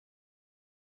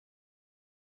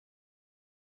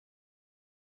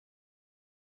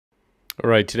All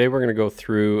right, today we're going to go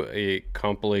through a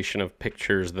compilation of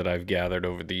pictures that I've gathered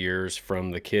over the years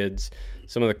from the kids,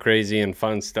 some of the crazy and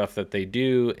fun stuff that they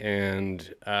do,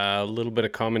 and a little bit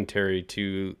of commentary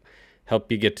to help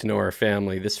you get to know our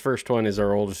family. This first one is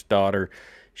our oldest daughter.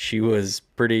 She was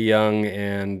pretty young,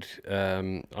 and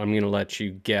I'm going to let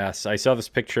you guess. I saw this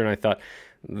picture and I thought,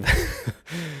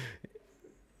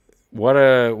 what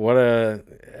a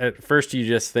at first you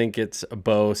just think it's a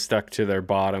bow stuck to their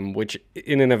bottom, which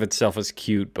in and of itself is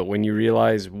cute, but when you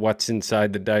realize what's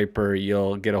inside the diaper,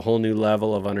 you'll get a whole new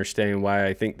level of understanding why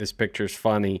I think this picture's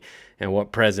funny and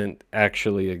what present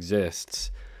actually exists.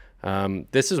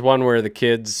 This is one where the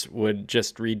kids would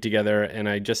just read together, and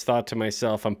I just thought to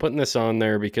myself, I'm putting this on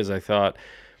there because I thought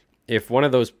if one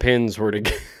of those pins were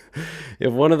to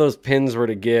if one of those pins were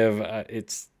to give,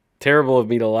 it's terrible of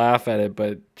me to laugh at it,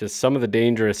 but just some of the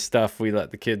dangerous stuff we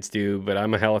let the kids do. But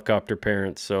I'm a helicopter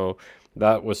parent, so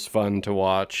that was fun to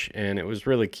watch, and it was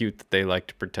really cute that they liked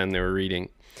to pretend they were reading.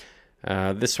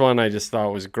 This one I just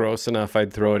thought was gross enough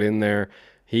I'd throw it in there.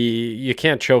 You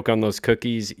can't choke on those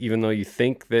cookies, even though you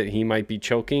think that he might be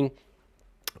choking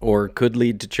or could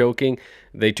lead to choking.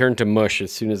 They turn to mush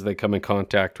as soon as they come in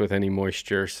contact with any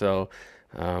moisture. So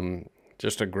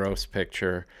just a gross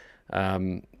picture.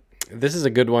 This is a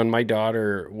good one. My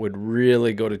daughter would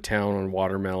really go to town on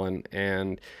watermelon,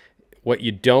 and what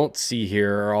you don't see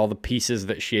here are all the pieces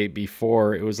that she ate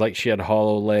before. It was like she had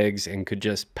hollow legs and could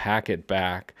just pack it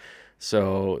back.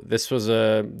 So this was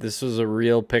a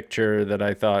real picture that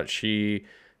I thought she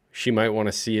might want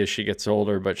to see as she gets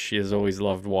older, but she has always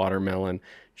loved watermelon.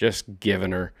 Just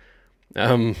giving her.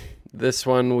 Um, this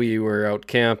one, we were out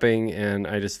camping and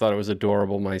I just thought it was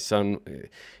adorable. My son,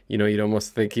 you'd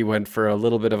almost think he went for a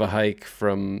little bit of a hike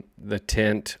from the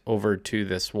tent over to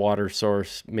this water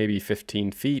source, maybe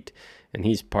 15 feet, and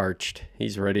he's parched.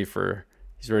 He's ready for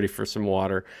some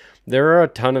water. There are a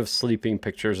ton of sleeping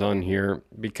pictures on here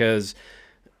because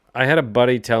I had a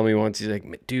buddy tell me once, he's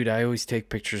like, dude, I always take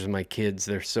pictures of my kids.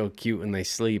 They're so cute when they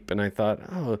sleep. And I thought,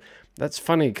 oh, that's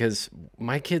funny because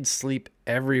my kids sleep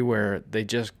everywhere. They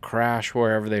just crash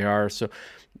wherever they are. So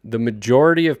the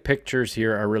majority of pictures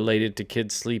here are related to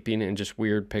kids sleeping and just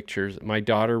weird pictures. My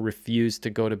daughter refused to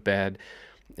go to bed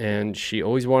and she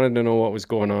always wanted to know what was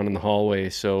going on in the hallway.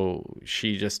 So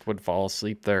she just would fall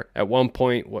asleep there. At one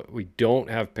point, what we don't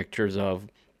have pictures of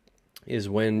is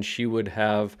when she'd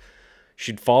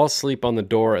fall asleep on the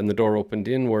door and the door opened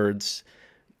inwards,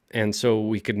 and so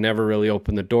we could never really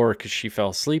open the door because she fell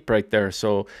asleep right there.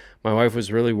 So my wife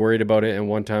was really worried about it, and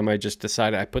one time I just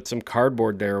decided I put some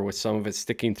cardboard there with some of it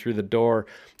sticking through the door,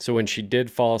 so when she did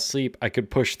fall asleep I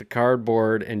could push the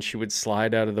cardboard and she would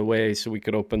slide out of the way so we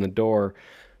could open the door.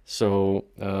 So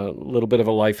a little bit of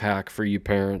a life hack for you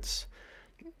parents.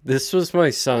 This was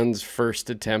my son's first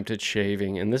attempt at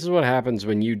shaving, and this is what happens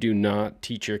when you do not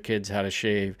teach your kids how to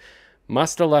shave.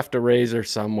 Must have left a razor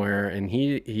somewhere, and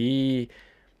he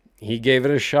gave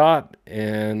it a shot,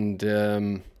 and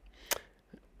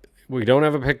we don't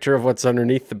have a picture of what's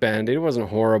underneath the band-aid. It wasn't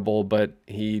horrible, but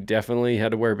he definitely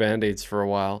had to wear band-aids for a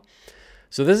while.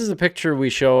 So this is a picture we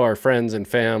show our friends and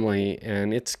family,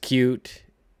 and it's cute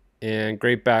and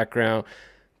great background.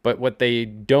 But what they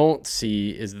don't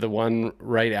see is the one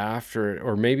right after it,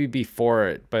 or maybe before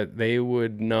it, but they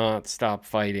would not stop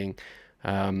fighting.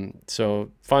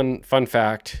 So fun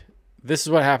fact. This is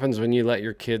what happens when you let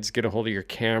your kids get a hold of your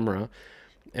camera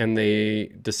and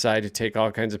they decide to take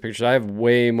all kinds of pictures. I have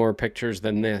way more pictures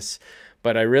than this,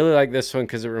 but I really like this one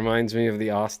because it reminds me of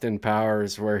the Austin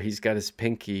Powers where he's got his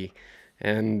pinky,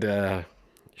 and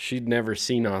she'd never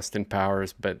seen Austin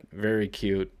Powers, but very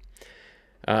cute.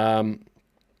 Um,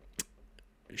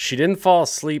 she didn't fall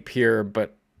asleep here,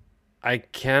 but I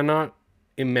cannot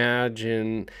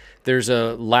imagine. There's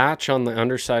a latch on the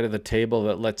underside of the table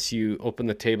that lets you open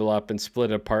the table up and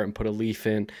split it apart and put a leaf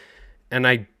in. And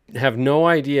I have no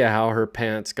idea how her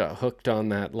pants got hooked on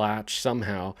that latch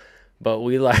somehow, but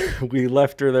we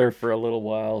left her there for a little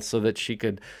while so that she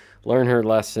could learn her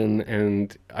lesson.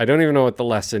 And I don't even know what the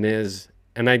lesson is.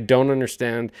 And I don't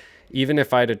understand. Even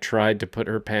if I'd have tried to put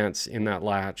her pants in that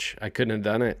latch, I couldn't have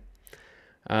done it.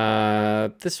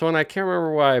 This one, I can't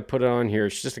remember why I put it on here.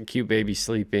 It's just a cute baby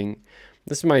sleeping.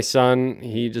 This is my son.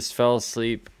 He just fell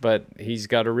asleep, but he's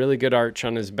got a really good arch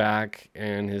on his back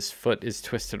and his foot is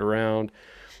twisted around.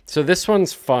 So this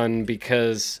one's fun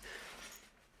because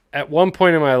at one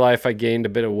point in my life, I gained a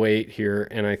bit of weight here,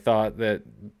 and I thought that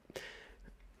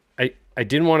I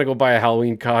didn't want to go buy a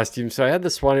Halloween costume. So I had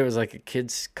this one. It was like a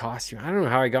kid's costume. I don't know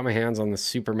how I got my hands on the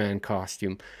Superman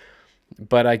costume,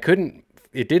 but I couldn't,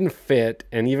 it didn't fit.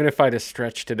 And even if I'd have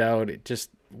stretched it out, it just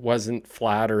wasn't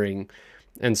flattering.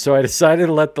 And so I decided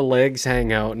to let the legs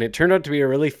hang out, and it turned out to be a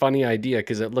really funny idea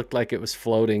because it looked like it was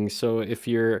floating. So if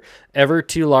you're ever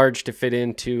too large to fit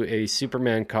into a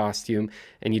Superman costume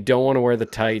and you don't want to wear the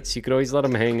tights, you could always let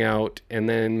them hang out and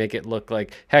then make it look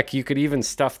like, heck, you could even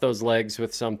stuff those legs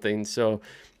with something. So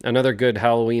another good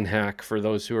Halloween hack for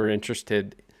those who are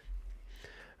interested.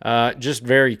 Just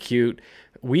very cute.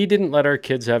 We didn't let our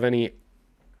kids have any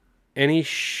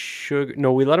sugar.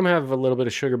 No, we let them have a little bit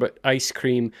of sugar, but ice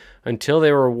cream until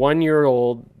they were 1 year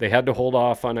old. They had to hold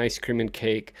off on ice cream and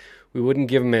cake. We wouldn't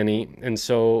give them any. And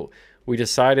so we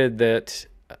decided that,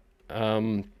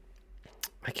 I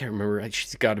can't remember.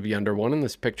 She's got to be under one in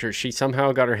this picture. She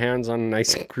somehow got her hands on an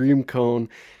ice cream cone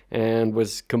and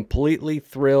was completely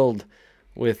thrilled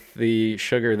with the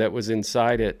sugar that was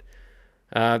inside it.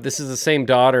 This is the same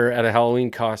daughter at a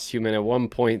Halloween costume, and at one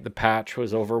point the patch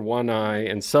was over one eye,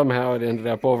 and somehow it ended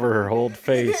up over her whole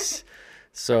face.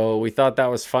 So we thought that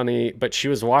was funny, but she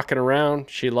was walking around,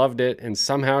 she loved it, and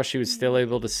somehow she was still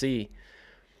able to see.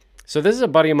 So this is a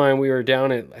buddy of mine. We were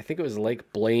down at, I think it was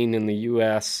Lake Blaine in the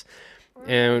U.S.,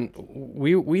 and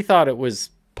we thought it was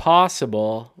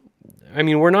possible. I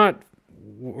mean, we're not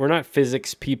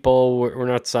physics people, we're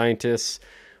not scientists.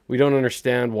 We don't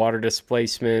understand water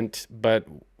displacement, but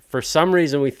for some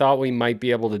reason we thought we might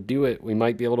be able to do it. We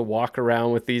might be able to walk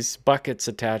around with these buckets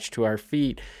attached to our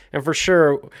feet. And for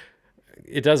sure,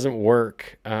 it doesn't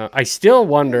work. I still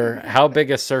wonder how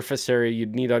big a surface area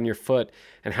you'd need on your foot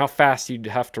and how fast you'd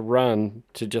have to run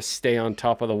to just stay on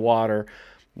top of the water.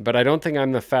 But I don't think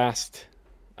I'm fast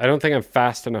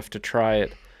enough to try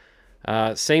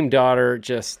it. Same daughter,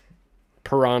 just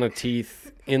piranha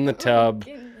teeth in the tub.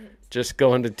 Just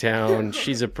going to town.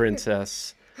 She's a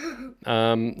princess.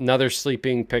 Another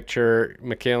sleeping picture.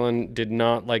 Michaelin did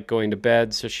not like going to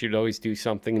bed, so she'd always do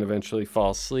something and eventually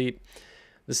fall asleep.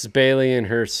 This is Bailey in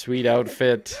her sweet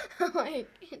outfit.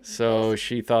 So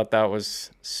she thought that was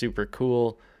super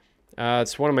cool.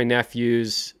 It's one of my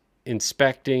nephews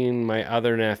inspecting my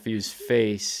other nephew's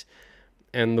face.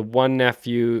 And the one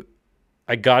nephew,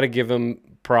 I got to give him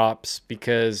props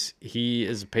because he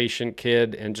is a patient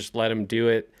kid and just let him do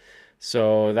it.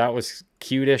 So that was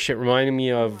cute-ish. It reminded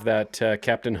me of that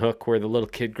Captain Hook where the little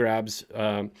kid grabs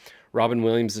Robin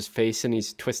Williams' face and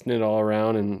he's twisting it all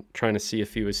around and trying to see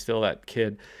if he was still that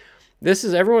kid. This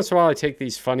is, every once in a while I take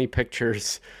these funny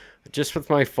pictures just with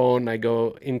my phone. I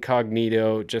go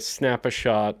incognito, just snap a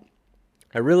shot.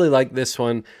 I really like this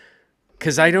one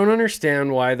because I don't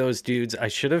understand why those dudes, I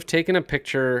should have taken a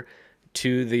picture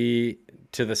to the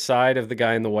side of the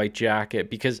guy in the white jacket,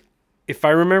 because if I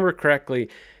remember correctly,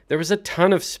 there was a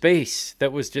ton of space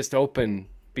that was just open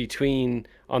between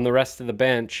on the rest of the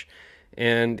bench.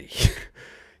 And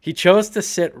he chose to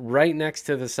sit right next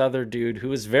to this other dude who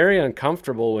was very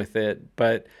uncomfortable with it.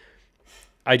 But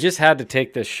I just had to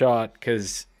take this shot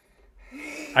because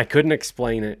I couldn't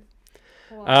explain it.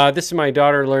 Wow. This is my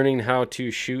daughter learning how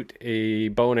to shoot a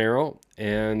bow and arrow.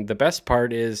 And the best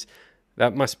part is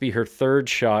that must be her third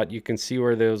shot. You can see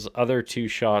where those other two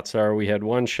shots are. We had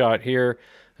one shot here,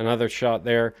 another shot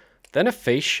there, then a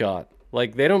face shot.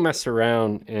 Like, they don't mess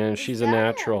around, and she's a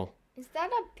natural. Is that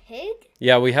a pig?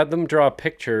 Yeah, we had them draw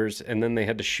pictures, and then they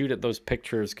had to shoot at those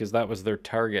pictures because that was their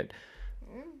target.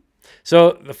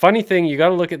 So the funny thing, you got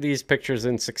to look at these pictures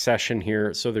in succession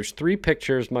here. So there's 3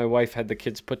 pictures my wife had the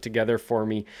kids put together for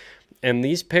me, and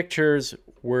these pictures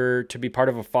were to be part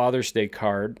of a Father's Day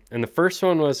card. And the first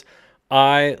one was,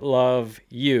 I love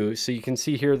you. So you can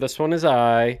see here, this one is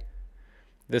I,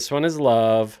 this one is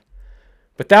love.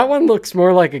 But that one looks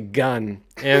more like a gun.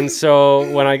 And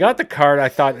so when I got the card, I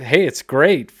thought, hey, it's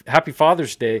great. Happy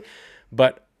Father's Day.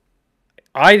 But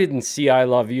I didn't see I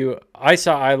love you. I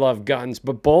saw I love guns.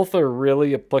 But both are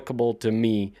really applicable to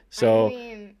me. So I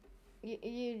mean,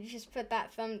 you just put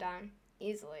that thumb down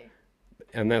easily.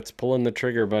 And that's pulling the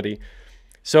trigger, buddy.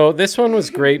 So this one was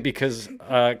great because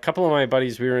a couple of my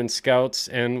buddies, we were in Scouts.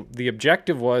 And the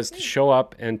objective was to show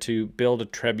up and to build a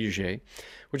trebuchet,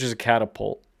 which is a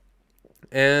catapult.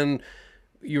 And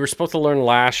you were supposed to learn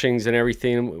lashings and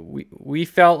everything. We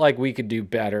felt like we could do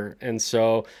better. And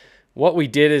so what we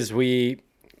did is we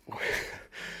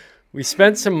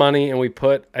spent some money and we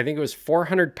put, I think it was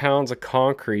 400 pounds of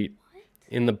concrete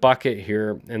in the bucket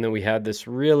here. And then we had this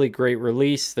really great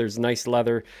release. There's a nice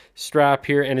leather strap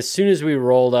here. And as soon as we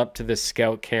rolled up to this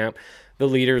scout camp, the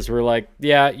leaders were like,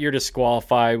 yeah, you're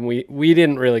disqualified. And we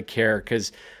didn't really care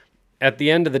because at the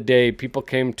end of the day, people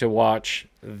came to watch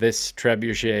this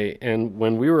trebuchet. And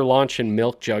when we were launching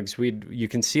milk jugs, you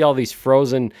can see all these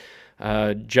frozen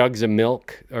jugs of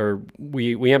milk, or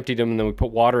we emptied them and then we put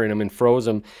water in them and froze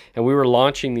them. And we were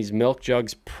launching these milk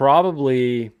jugs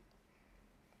probably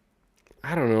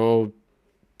I don't know,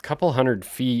 couple 100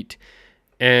 feet,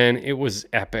 and it was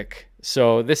epic.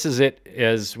 So this is it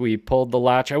as we pulled the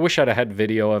latch. I wish I'd have had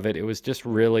video of it. It was just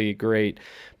really great.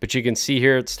 But you can see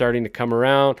here it's starting to come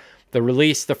around. The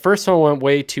release, the first one went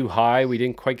way too high. We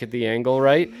didn't quite get the angle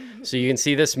right. So you can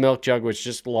see this milk jug was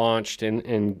just launched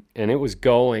and it was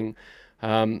going.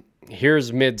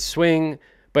 Here's mid-swing.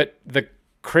 But the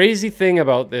crazy thing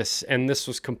about this, and this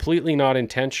was completely not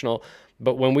intentional,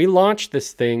 but when we launched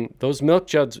this thing, those milk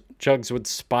jugs would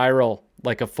spiral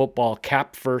like a football,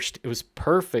 cap first. It was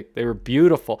perfect. They were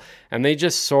beautiful. And they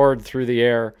just soared through the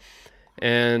air.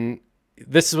 And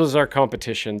this was our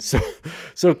competition.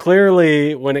 So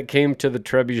clearly, when it came to the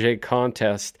trebuchet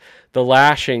contest, the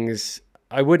lashings,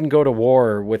 I wouldn't go to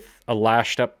war with a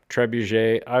lashed up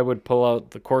trebuchet. I would pull out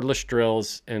the cordless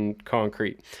drills and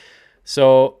concrete.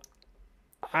 So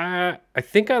I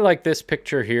think I like this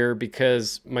picture here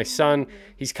because my son,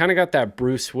 he's kind of got that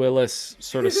Bruce Willis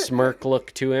sort of smirk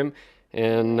look to him,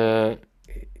 and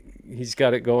he's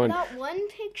got it going. That one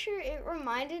picture, it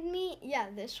reminded me,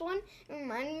 this one, it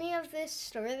reminded me of this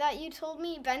story that you told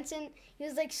me. Benson, he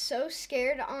was like so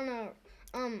scared on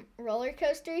a roller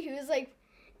coaster. He was like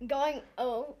going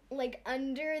like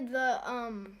under the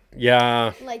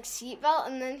like seatbelt,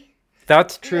 and then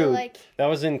that's true. Like, that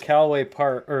was in Calway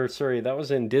Park, or sorry, that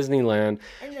was in Disneyland.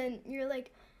 And then you're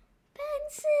like,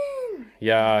 Benson.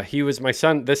 Yeah, he was my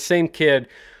son. This same kid,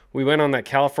 we went on that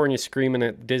California Screamin'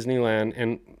 at Disneyland,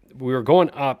 and we were going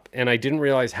up, and I didn't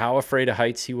realize how afraid of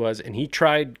heights he was. And he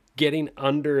tried getting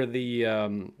under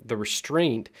the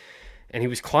restraint, and he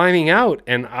was climbing out,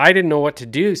 and I didn't know what to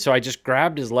do. So I just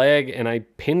grabbed his leg and I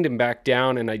pinned him back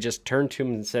down, and I just turned to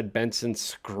him and said, "Benson,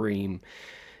 scream."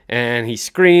 And he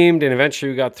screamed, and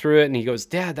eventually we got through it. And he goes,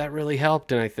 "Dad, that really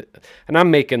helped." And I'm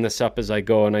making this up as I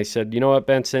go. And I said, "You know what,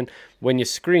 Benson? When you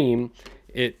scream,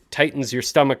 it tightens your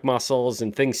stomach muscles,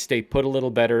 and things stay put a little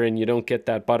better, and you don't get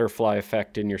that butterfly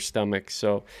effect in your stomach."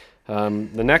 So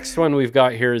the next one we've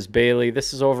got here is Bailey.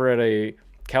 This is over at a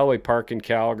Calway Park in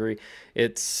Calgary.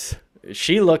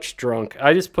 She looks drunk.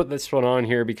 I just put this one on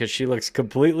here because she looks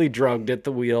completely drugged at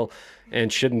the wheel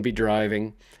and shouldn't be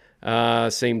driving.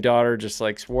 Same daughter, just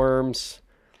likes worms.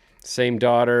 Same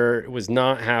daughter was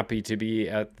not happy to be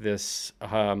at this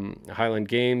Highland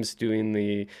Games doing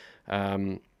the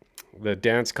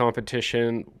dance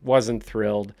competition. Wasn't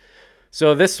thrilled.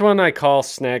 So this one I call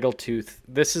Snaggletooth.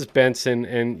 This is Benson,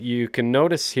 and you can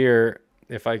notice here,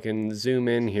 if I can zoom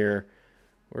in here.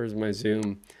 Where's my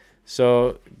zoom?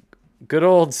 So good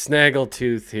old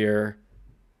Snaggletooth here.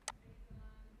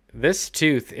 This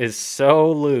tooth is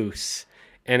so loose,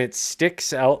 and it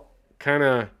sticks out kind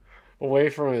of away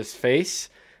from his face,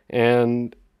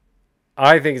 and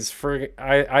I think it's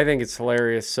I think it's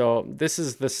hilarious. So this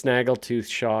is the Snaggletooth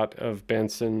shot of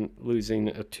Benson losing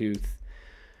a tooth.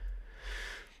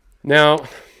 Now,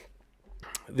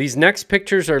 these next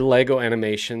pictures are Lego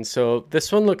animations. So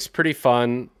this one looks pretty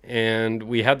fun, and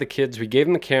we had the kids, we gave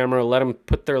them the camera, let them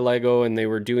put their Lego, and they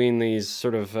were doing these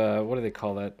sort of, what do they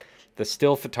call that? The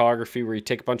still photography, where you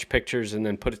take a bunch of pictures and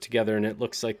then put it together, and it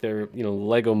looks like they're,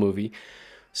 Lego movie.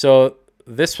 So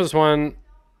this was one,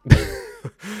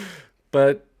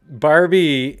 but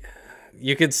Barbie,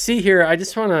 you could see here, I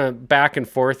just want to back and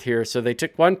forth here. So they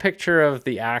took one picture of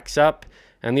the axe up,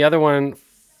 and the other one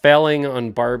felling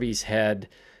on Barbie's head.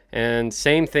 And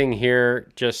same thing here,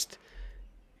 just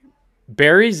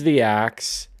buries the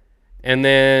axe, and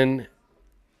then,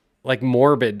 like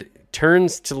morbid,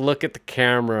 turns to look at the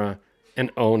camera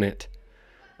and own it.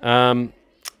 I'm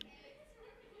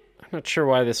not sure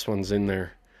why this one's in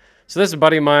there. So this is a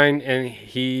buddy of mine, and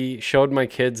he showed my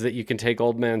kids that you can take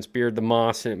old man's beard, the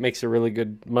moss, and it makes a really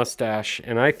good mustache.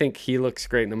 And I think he looks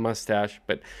great in a mustache.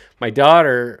 But my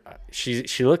daughter,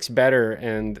 she looks better,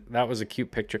 and that was a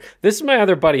cute picture. This is my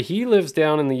other buddy. He lives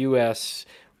down in the U.S.,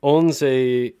 owns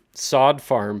a sod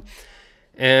farm,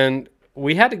 and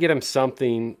we had to get him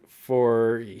something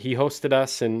he hosted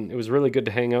us, and it was really good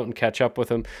to hang out and catch up with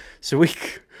him. So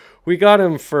we got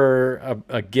him for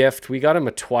a gift. We got him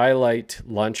a Twilight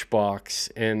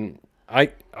lunchbox, and I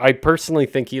personally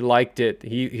think he liked it.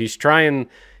 He's trying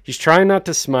not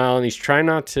to smile, and he's trying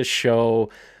not to show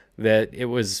that it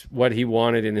was what he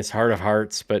wanted in his heart of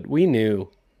hearts, but we knew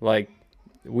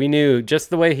just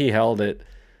the way he held it.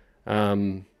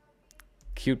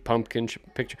 Cute pumpkin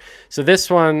picture. So this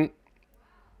one,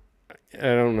 I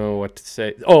don't know what to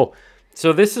say. Oh,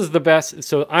 so this is the best.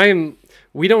 So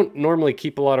we don't normally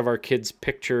keep a lot of our kids'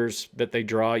 pictures that they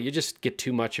draw. You just get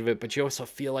too much of it, but you also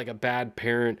feel like a bad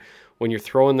parent when you're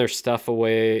throwing their stuff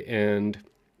away. And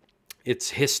it's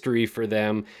history for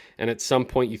them, and at some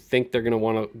point you think they're going to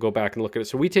want to go back and look at it.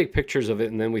 So we take pictures of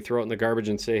it and then we throw it in the garbage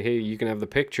and say, hey, you can have the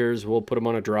pictures, we'll put them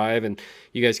on a drive and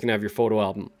you guys can have your photo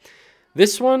album.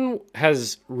 This one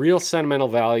has real sentimental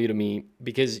value to me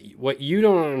because what you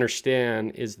don't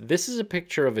understand is this is a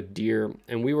picture of a deer,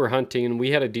 and we were hunting and we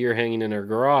had a deer hanging in our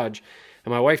garage,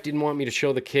 and my wife didn't want me to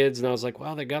show the kids, and I was like,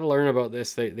 well, they got to learn about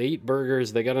this. They eat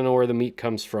burgers, they got to know where the meat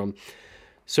comes from.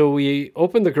 So we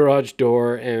opened the garage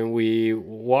door and we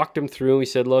walked them through and we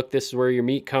said, look, this is where your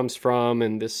meat comes from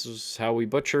and this is how we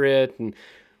butcher it. And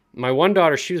my one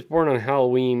daughter, she was born on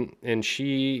Halloween, and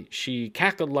she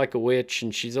cackled like a witch,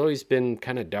 and she's always been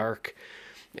kind of dark.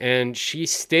 And she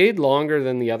stayed longer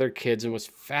than the other kids and was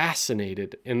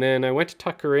fascinated. And then I went to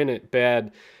tuck her in at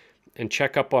bed and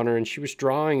check up on her, and she was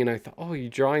drawing, and I thought, oh, you're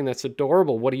drawing? That's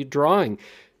adorable. What are you drawing?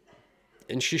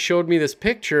 And she showed me this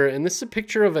picture, and this is a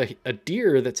picture of a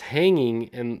deer that's hanging,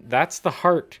 and that's the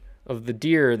heart of the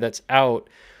deer that's out.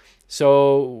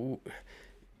 So,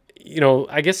 you know,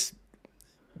 I guess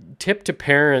tip to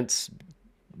parents,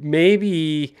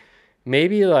 maybe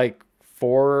like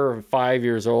 4 or 5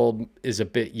 years old is a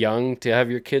bit young to have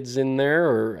your kids in there.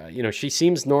 Or, you know, she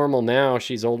seems normal now,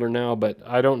 she's older now, but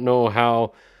I don't know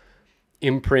how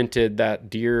imprinted that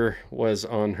deer was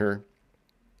on her.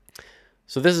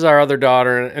 So this is our other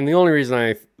daughter, and the only reason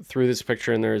I threw this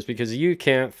picture in there is because you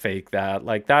can't fake that.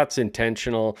 Like, that's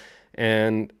intentional,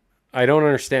 and I don't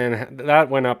understand. That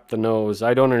went up the nose.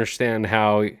 I don't understand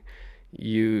how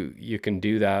you can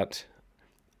do that.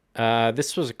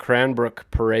 This was a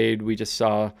Cranbrook parade we just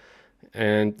saw,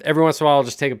 and every once in a while I'll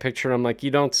just take a picture, and I'm like,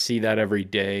 you don't see that every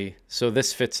day. So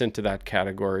this fits into that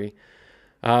category.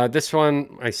 This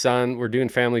one, my son, we're doing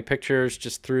family pictures,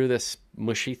 just threw this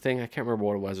mushy thing. I can't remember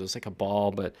what it was. It was like a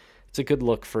ball, but it's a good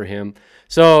look for him.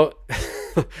 So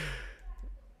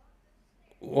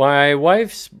my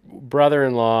wife's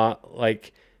brother-in-law,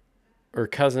 like, or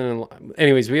cousin-in-law,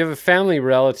 anyways, we have a family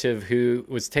relative who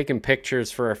was taking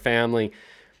pictures for our family,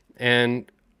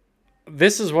 and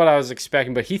this is what I was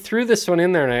expecting, but he threw this one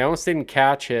in there and I almost didn't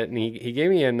catch it, and he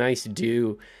gave me a nice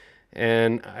do.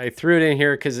 And I threw it in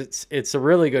here because it's a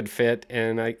really good fit,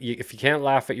 and if you can't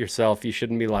laugh at yourself, you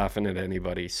shouldn't be laughing at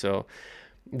anybody. So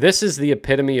this is the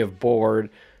epitome of bored.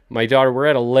 My daughter, we're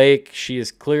at a lake. She is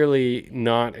clearly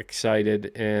not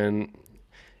excited, and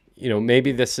you know,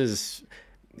 maybe this is,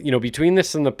 you know, between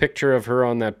this and the picture of her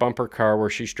on that bumper car where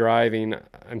she's driving,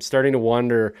 I'm starting to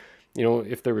wonder, you know,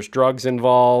 if there was drugs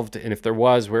involved, and if there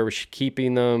was, where was she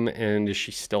keeping them, and is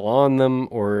she still on them,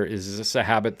 or is this a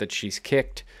habit that she's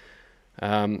kicked?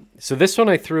 So this one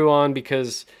I threw on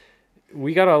because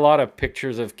we got a lot of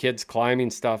pictures of kids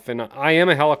climbing stuff, and I am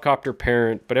a helicopter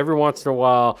parent, but every once in a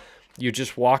while you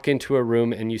just walk into a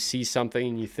room and you see something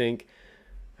and you think,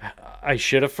 I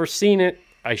should have foreseen it.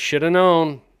 I should have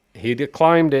known. He'd have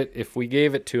climbed it if we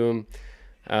gave it to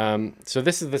him. So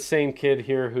this is the same kid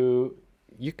here who,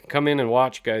 you can come in and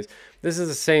watch, guys. This is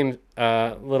the same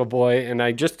little boy, and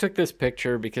I just took this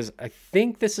picture because I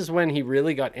think this is when he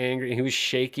really got angry. He was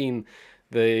shaking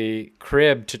the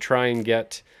crib to try and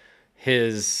get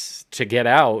to get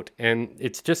out, and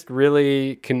it's just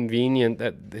really convenient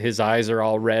that his eyes are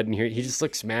all red and he just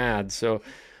looks mad. So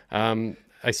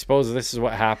I suppose this is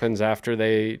what happens after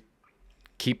they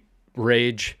keep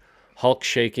rage Hulk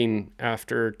shaking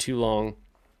after too long.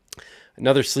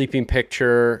 Another sleeping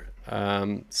picture.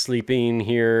 Sleeping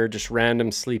here, just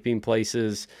random sleeping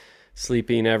places,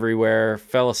 sleeping everywhere.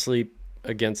 Fell asleep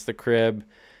against the crib.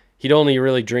 He'd only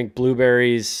really drink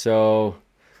blueberries, so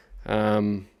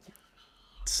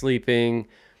sleeping.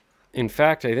 In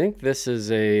fact, I think this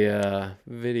is a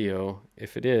video.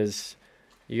 If it is,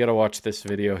 you got to watch this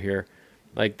video here.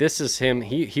 Like, this is him.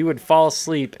 He would fall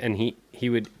asleep, and he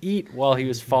would eat while he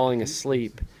was falling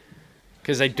asleep,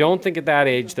 because I don't think at that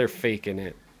age they're faking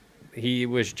it. He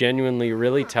was genuinely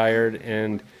really tired,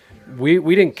 and we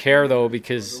didn't care, though,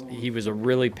 because he was a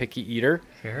really picky eater.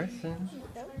 Harrison?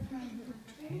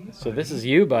 So this is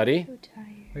you, buddy.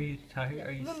 Are you tired?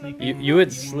 Are you sleeping? You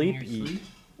would sleep eat.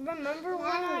 Remember when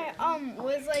I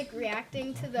was like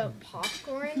reacting to the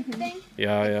popcorn thing?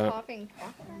 Yeah, like, yeah. Popping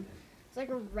popcorn. It's like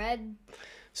a red.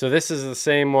 So this is the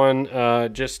same one,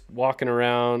 just walking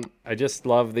around. I just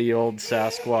love the old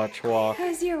Sasquatch walk.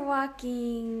 How's your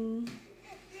walking?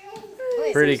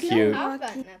 Wait, Pretty so you cute. have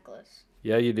that necklace.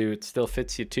 Yeah, you do. It still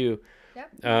fits you too.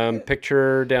 Yep.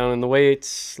 Picture down in the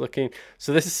weights looking.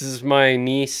 So this is my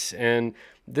niece, and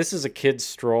this is a kid's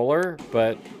stroller,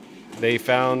 but they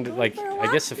found, like,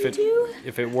 I guess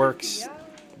if it works,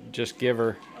 just give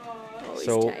her. Oh, he's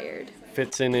So tired.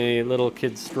 fits in a little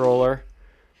kid's stroller.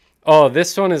 Oh,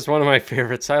 this one is one of my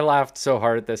favorites. I laughed so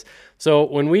hard at this. So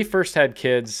when we first had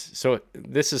kids, so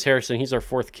this is Harrison. He's our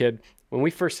fourth kid. When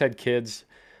we first had kids,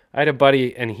 I had a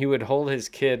buddy and he would hold his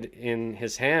kid in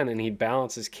his hand and he'd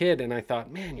balance his kid. And I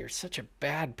thought, man, you're such a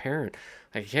bad parent.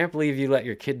 I can't believe you let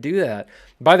your kid do that.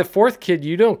 By the fourth kid,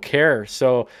 you don't care.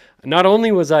 So not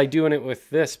only was I doing it with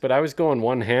this, but I was going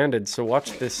one-handed. So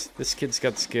watch this. This kid's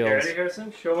got skills. You ready,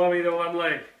 Harrison? Show mommy the one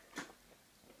leg.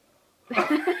 My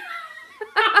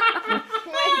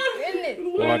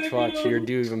goodness. Watch. You're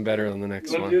do even better on the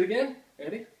next Want to do one. it again?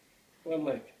 Ready? One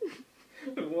leg.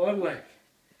 One leg.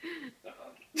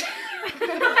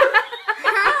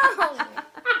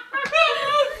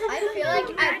 I feel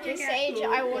like at this age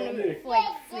I wouldn't have like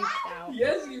freaked out.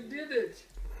 Yes, you did it.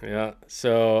 Yeah.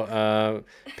 So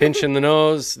pinch in the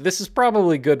nose. This is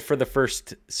probably good for the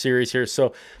first series here.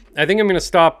 So I think I'm going to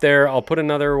stop there. I'll put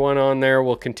another one on there.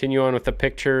 We'll continue on with the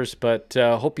pictures, but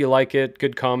hope you like it.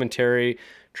 Good commentary.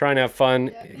 Try and have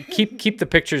fun. Keep the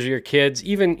pictures of your kids,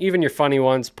 even your funny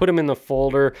ones. Put them in the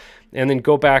folder, and then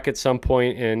go back at some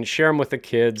point and share them with the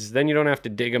kids. Then you don't have to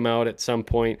dig them out at some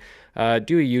point. Do a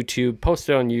YouTube, post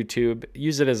it on YouTube.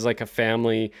 Use it as like a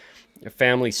family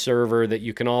server that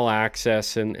you can all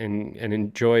access and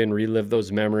enjoy and relive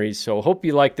those memories. So hope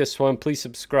you like this one. Please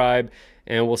subscribe,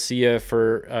 and we'll see you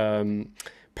for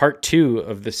part 2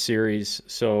 of this series.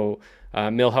 So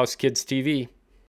Millhouse Kids TV.